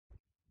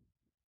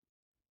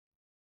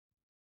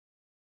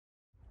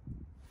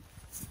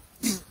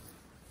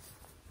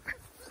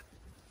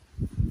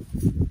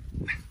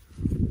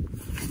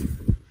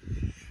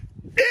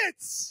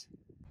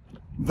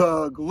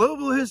The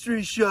Global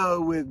History Show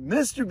with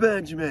Mr.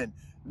 Benjamin.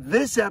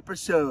 This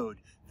episode,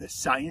 the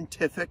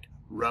Scientific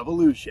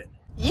Revolution.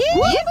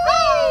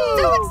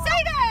 Yee-hoo! So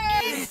excited!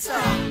 It's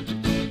a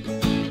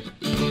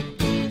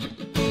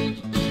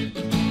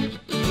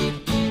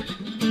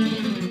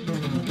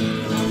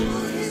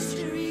Global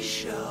History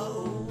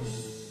Show.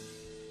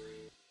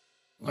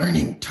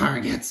 Learning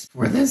targets.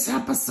 For this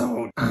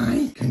episode,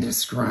 I can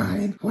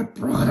describe what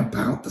brought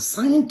about the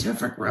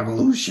scientific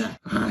revolution.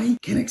 I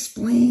can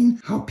explain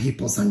how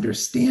people's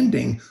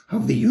understanding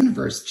of the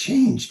universe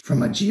changed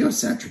from a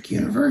geocentric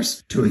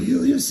universe to a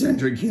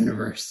heliocentric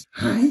universe.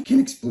 I can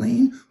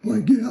explain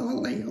why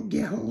Galileo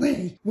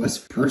Galilei was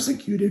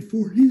persecuted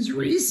for his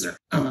research.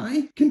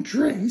 I can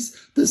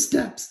trace the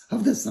steps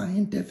of the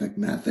scientific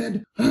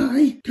method.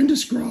 I can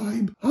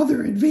describe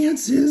other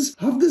advances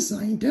of the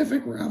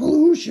scientific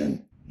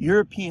revolution.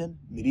 European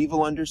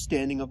medieval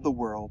understanding of the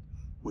world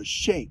was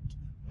shaped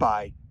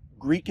by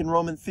Greek and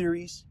Roman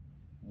theories,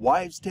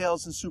 wives'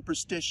 tales and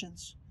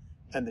superstitions,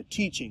 and the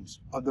teachings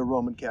of the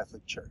Roman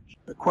Catholic Church.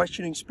 The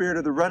questioning spirit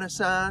of the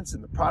Renaissance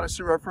and the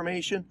Protestant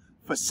Reformation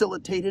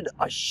facilitated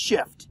a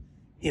shift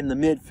in the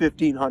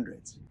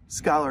mid-1500s.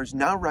 Scholars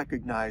now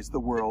recognize the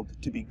world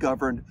to be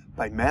governed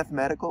by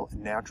mathematical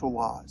and natural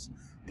laws.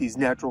 These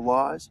natural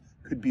laws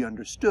could be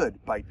understood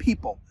by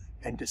people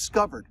and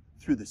discovered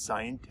through the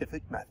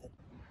scientific method.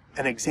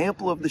 An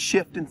example of the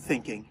shift in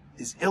thinking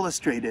is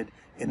illustrated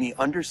in the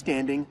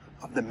understanding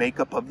of the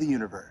makeup of the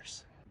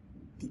universe.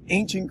 The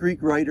ancient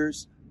Greek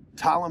writers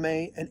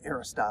Ptolemy and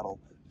Aristotle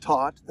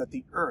taught that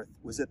the Earth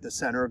was at the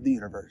center of the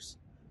universe.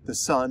 The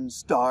sun,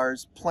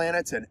 stars,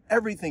 planets, and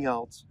everything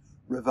else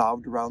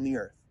revolved around the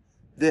Earth.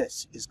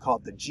 This is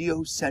called the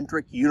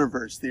geocentric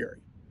universe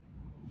theory.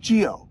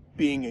 Geo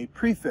being a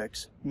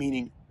prefix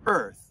meaning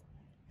Earth,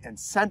 and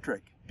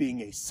centric being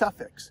a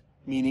suffix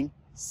meaning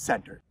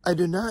centered. I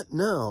do not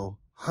know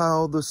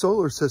how the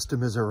solar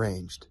system is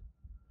arranged,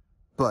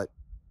 but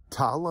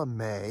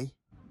Ptolemy...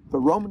 The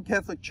Roman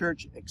Catholic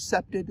Church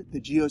accepted the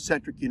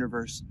geocentric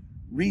universe,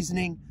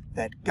 reasoning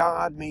that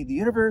God made the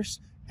universe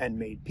and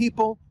made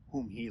people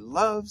whom he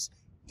loves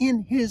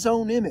in his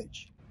own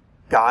image.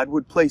 God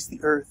would place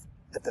the earth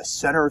at the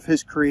center of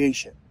his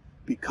creation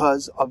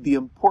because of the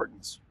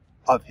importance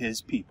of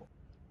his people.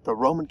 The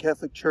Roman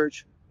Catholic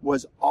Church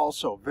was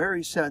also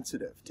very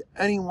sensitive to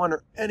anyone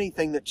or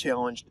anything that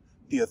challenged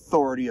the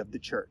authority of the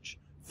church,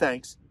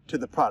 thanks to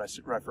the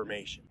Protestant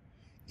Reformation.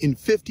 In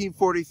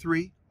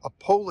 1543, a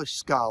Polish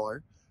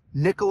scholar,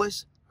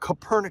 Nicolaus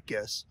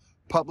Copernicus,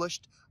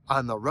 published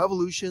On the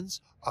Revolutions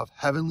of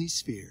Heavenly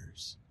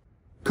Spheres.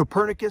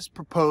 Copernicus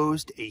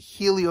proposed a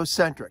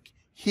heliocentric,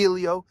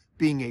 helio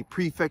being a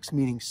prefix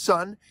meaning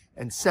sun,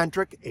 and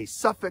centric a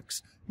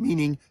suffix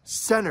meaning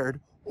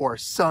centered or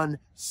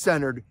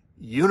sun-centered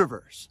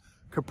universe.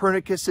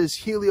 Copernicus's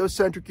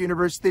heliocentric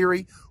universe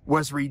theory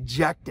was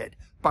rejected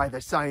by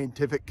the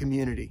scientific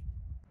community.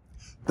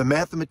 The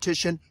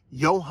mathematician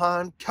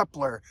Johannes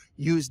Kepler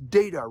used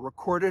data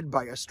recorded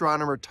by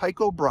astronomer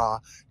Tycho Brahe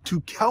to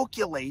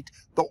calculate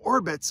the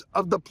orbits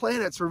of the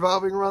planets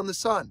revolving around the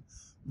sun,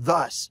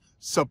 thus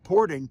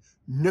supporting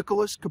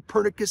Nicolaus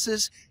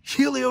Copernicus's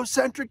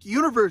heliocentric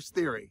universe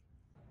theory.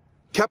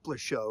 Kepler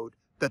showed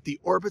that the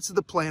orbits of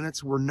the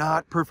planets were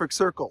not perfect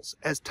circles,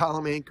 as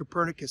Ptolemy and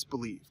Copernicus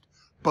believed,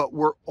 but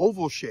were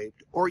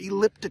oval-shaped or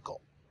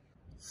elliptical.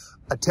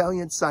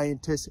 Italian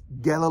scientist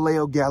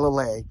Galileo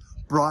Galilei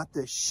brought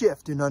this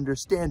shift in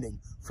understanding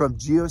from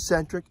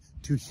geocentric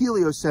to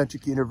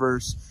heliocentric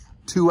universe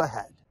to a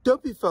head.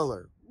 Dopey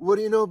Feller, what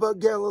do you know about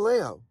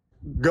Galileo?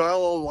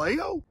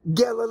 Galileo?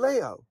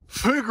 Galileo.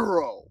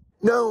 Figaro.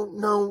 No.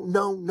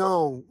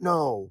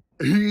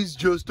 He's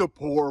just a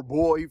poor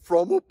boy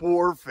from a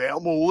poor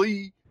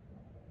family.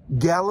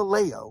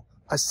 Galileo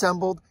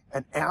assembled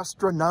an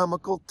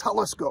astronomical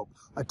telescope,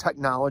 a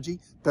technology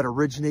that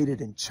originated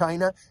in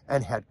China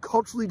and had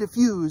culturally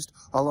diffused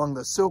along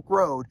the Silk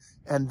Road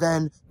and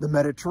then the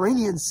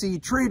Mediterranean Sea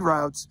trade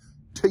routes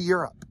to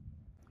Europe.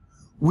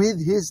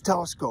 With his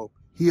telescope,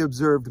 he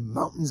observed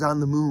mountains on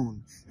the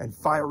moon and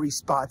fiery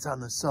spots on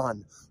the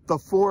sun, the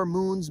four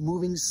moons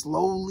moving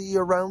slowly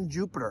around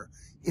Jupiter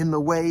in the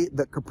way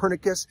that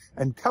Copernicus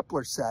and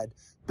Kepler said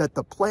that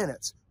the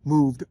planets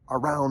moved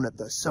around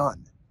the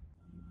sun.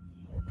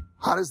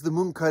 How does the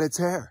moon cut its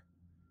hair?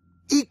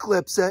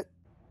 Eclipse it.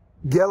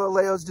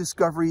 Galileo's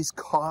discoveries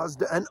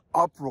caused an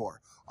uproar.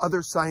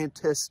 Other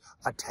scientists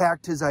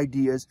attacked his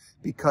ideas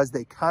because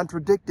they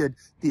contradicted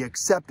the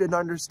accepted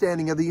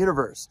understanding of the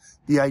universe,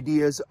 the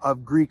ideas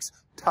of Greeks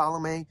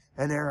Ptolemy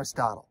and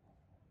Aristotle.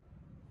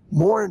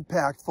 More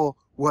impactful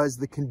was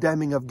the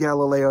condemning of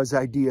Galileo's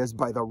ideas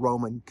by the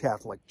Roman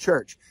Catholic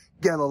Church.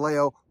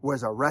 Galileo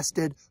was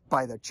arrested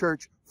by the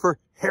church for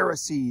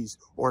heresies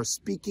or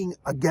speaking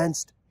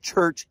against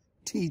church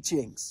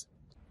teachings.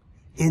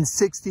 In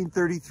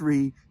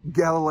 1633,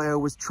 Galileo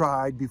was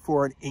tried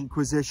before an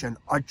inquisition,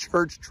 a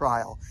church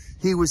trial.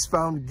 He was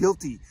found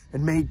guilty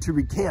and made to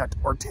recant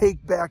or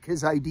take back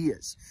his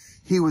ideas.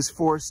 He was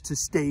forced to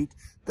state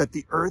that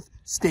the earth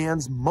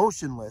stands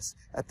motionless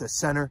at the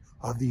center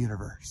of the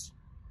universe.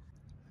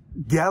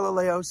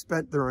 Galileo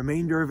spent the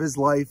remainder of his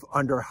life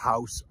under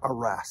house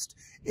arrest.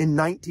 In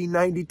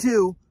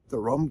 1992, the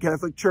Roman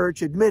Catholic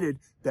Church admitted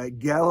that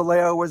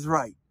Galileo was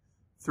right,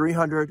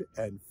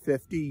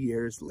 350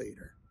 years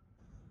later.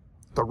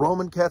 The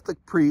Roman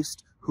Catholic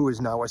priest, who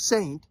is now a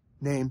saint,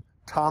 named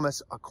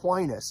Thomas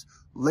Aquinas,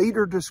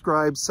 later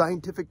described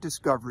scientific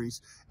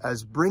discoveries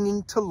as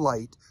bringing to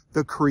light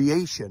the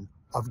creation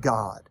of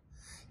God.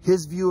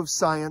 His view of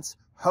science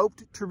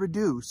helped to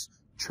reduce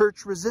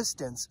church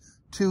resistance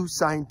to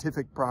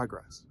scientific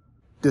progress.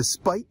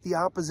 Despite the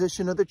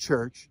opposition of the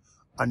church,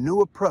 a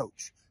new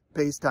approach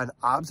based on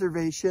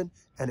observation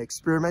and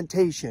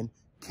experimentation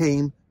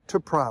came to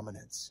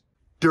prominence.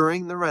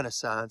 During the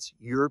Renaissance,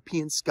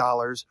 European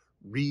scholars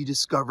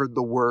rediscovered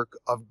the work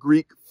of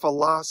Greek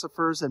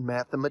philosophers and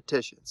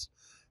mathematicians.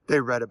 They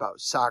read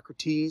about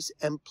Socrates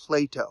and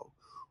Plato,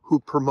 who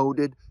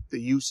promoted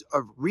the use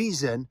of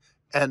reason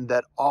and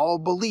that all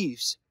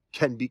beliefs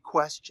can be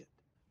questioned.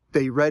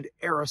 They read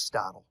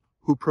Aristotle,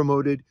 who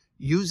promoted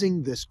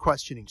using this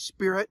questioning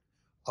spirit,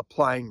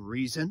 applying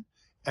reason,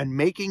 and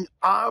making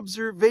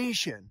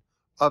observation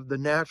of the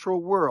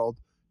natural world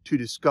to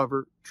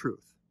discover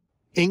truth.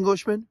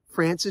 Englishman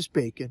Francis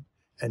Bacon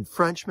and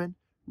Frenchman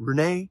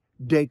Rene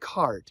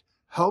Descartes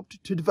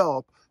helped to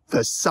develop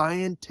the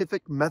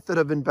scientific method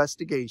of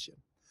investigation.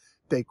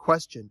 They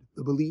questioned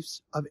the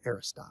beliefs of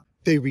Aristotle.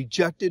 They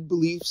rejected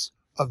beliefs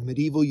of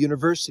medieval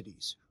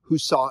universities who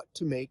sought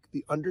to make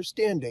the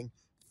understanding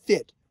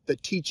fit the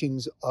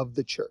teachings of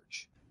the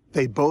church.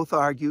 They both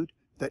argued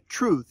that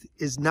truth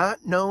is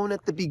not known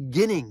at the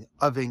beginning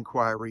of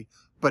inquiry,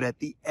 but at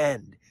the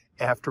end,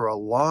 after a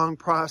long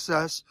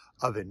process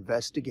of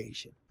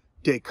investigation.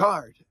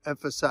 Descartes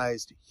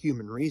emphasized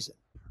human reason.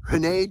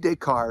 Rene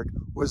Descartes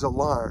was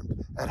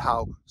alarmed at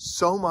how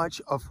so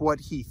much of what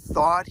he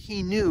thought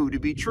he knew to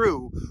be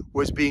true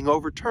was being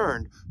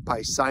overturned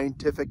by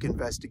scientific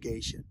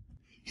investigation.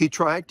 He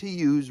tried to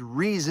use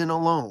reason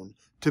alone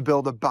to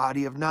build a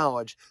body of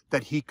knowledge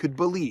that he could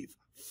believe,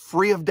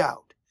 free of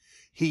doubt.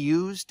 He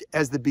used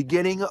as the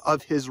beginning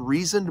of his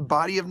reasoned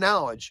body of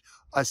knowledge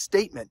a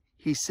statement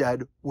he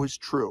said was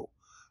true.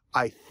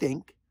 I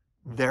think,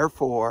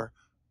 therefore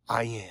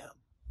I am.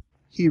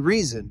 He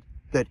reasoned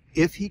that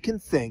if he can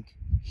think,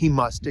 he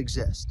must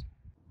exist.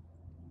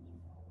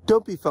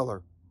 Dopey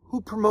Feller,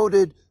 who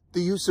promoted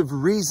the use of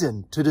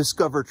reason to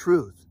discover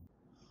truth.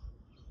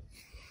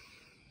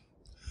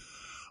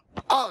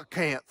 I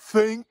can't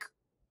think.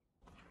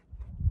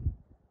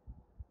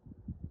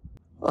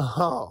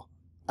 Oh,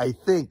 I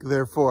think,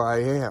 therefore I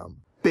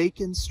am.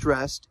 Bacon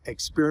stressed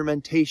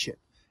experimentation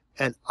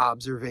and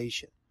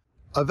observation.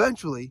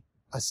 Eventually,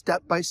 a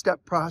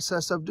step-by-step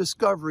process of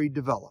discovery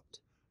developed,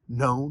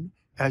 known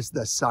as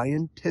the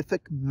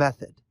scientific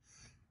method.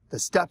 The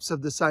steps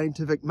of the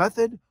scientific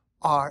method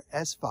are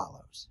as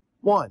follows.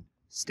 1.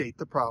 State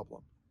the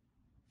problem.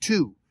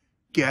 2.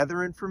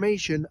 Gather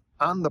information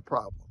on the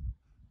problem.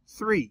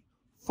 3.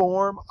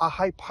 Form a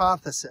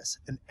hypothesis,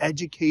 an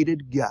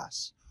educated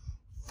guess.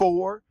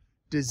 4.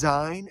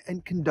 Design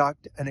and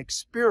conduct an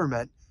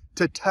experiment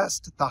to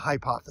test the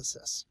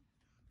hypothesis.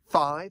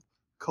 5.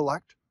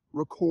 Collect,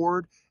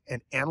 record,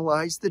 and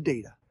analyze the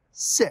data.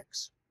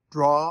 6.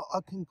 Draw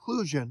a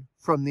conclusion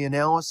from the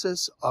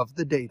analysis of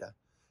the data.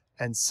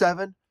 And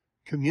 7.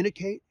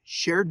 Communicate,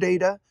 share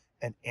data,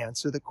 and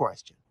answer the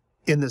question.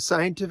 In the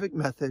scientific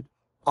method,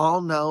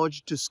 all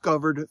knowledge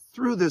discovered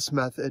through this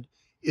method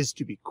is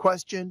to be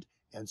questioned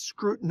and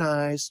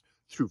scrutinized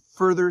through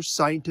further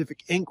scientific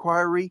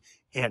inquiry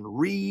and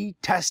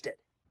retested.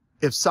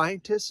 If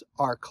scientists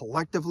are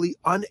collectively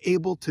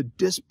unable to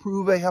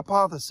disprove a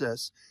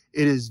hypothesis,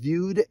 it is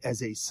viewed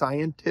as a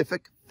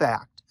scientific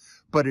fact,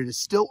 but it is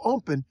still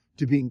open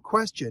to being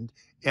questioned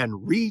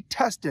and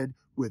retested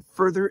with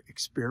further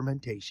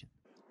experimentation.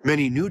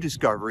 Many new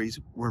discoveries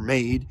were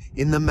made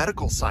in the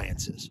medical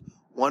sciences.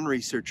 One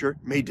researcher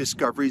made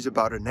discoveries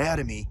about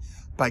anatomy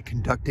by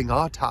conducting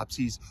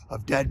autopsies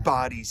of dead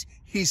bodies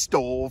he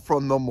stole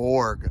from the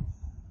morgue.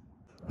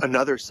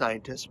 Another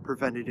scientist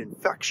prevented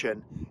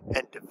infection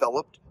and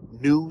developed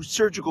new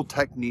surgical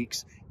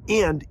techniques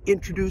and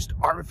introduced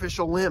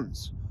artificial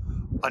limbs.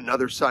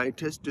 Another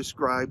scientist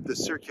described the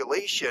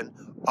circulation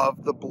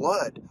of the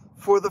blood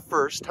for the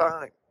first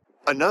time.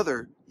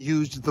 Another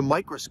used the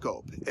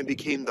microscope and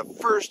became the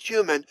first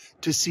human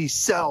to see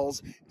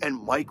cells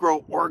and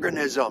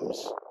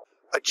microorganisms.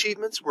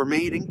 Achievements were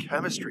made in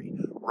chemistry.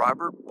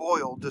 Robert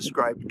Boyle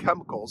described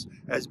chemicals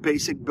as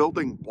basic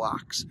building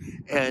blocks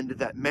and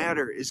that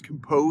matter is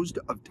composed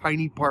of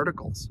tiny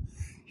particles.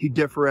 He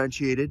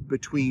differentiated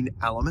between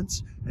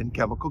elements and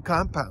chemical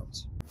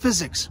compounds.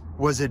 Physics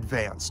was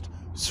advanced.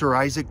 Sir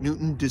Isaac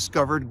Newton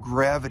discovered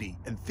gravity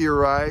and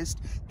theorized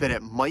that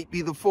it might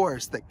be the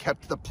force that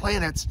kept the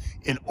planets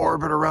in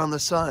orbit around the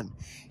sun.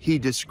 He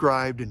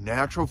described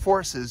natural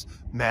forces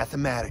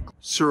mathematically.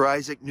 Sir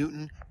Isaac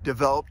Newton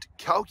developed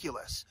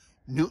calculus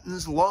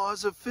Newton's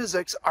laws of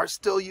physics are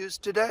still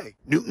used today.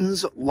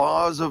 Newton's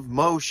laws of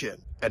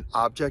motion. An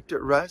object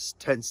at rest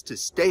tends to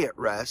stay at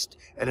rest,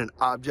 and an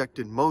object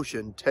in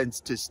motion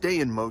tends to stay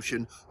in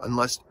motion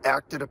unless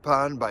acted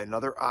upon by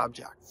another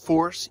object.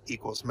 Force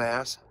equals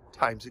mass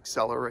times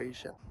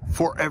acceleration.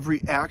 For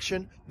every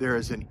action, there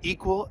is an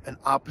equal and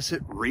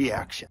opposite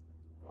reaction.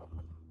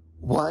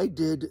 Why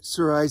did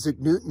Sir Isaac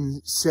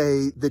Newton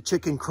say the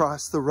chicken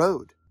crossed the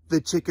road? The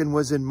chicken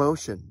was in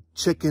motion.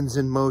 Chickens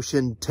in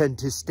motion tend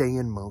to stay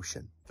in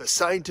motion. The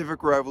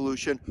scientific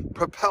revolution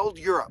propelled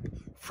Europe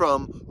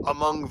from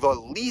among the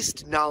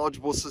least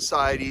knowledgeable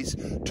societies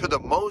to the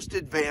most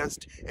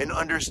advanced in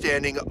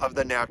understanding of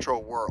the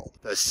natural world.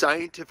 The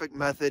scientific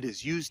method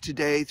is used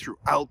today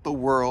throughout the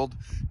world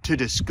to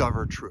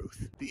discover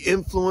truth. The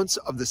influence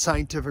of the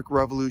scientific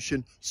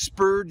revolution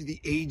spurred the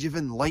age of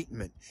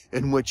enlightenment,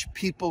 in which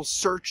people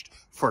searched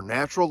for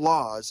natural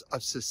laws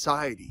of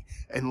society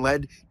and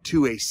led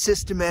to a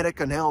systematic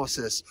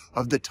analysis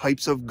of the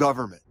types of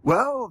government.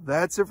 Well,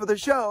 that's it for the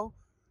show.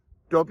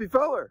 Dopey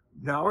Feller,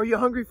 now are you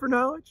hungry for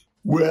knowledge?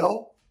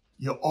 Well,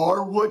 you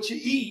are what you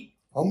eat.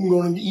 I'm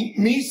going to eat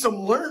me some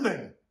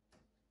learning.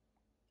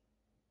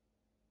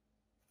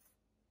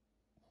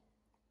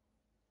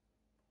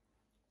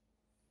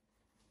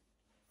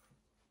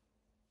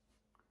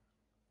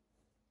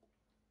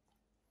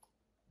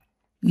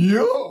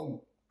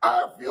 Yo,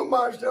 I feel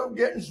myself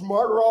getting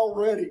smarter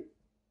already.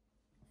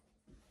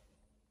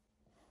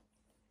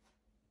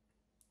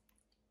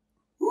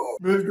 Ooh,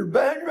 Mr.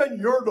 Benjamin,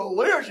 you're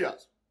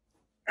delicious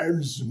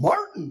and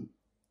smartin'.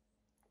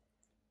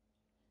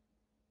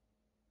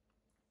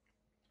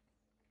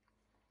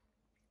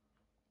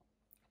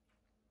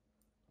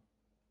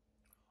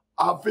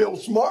 I feel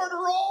smarter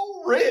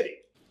already.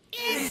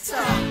 It's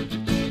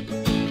a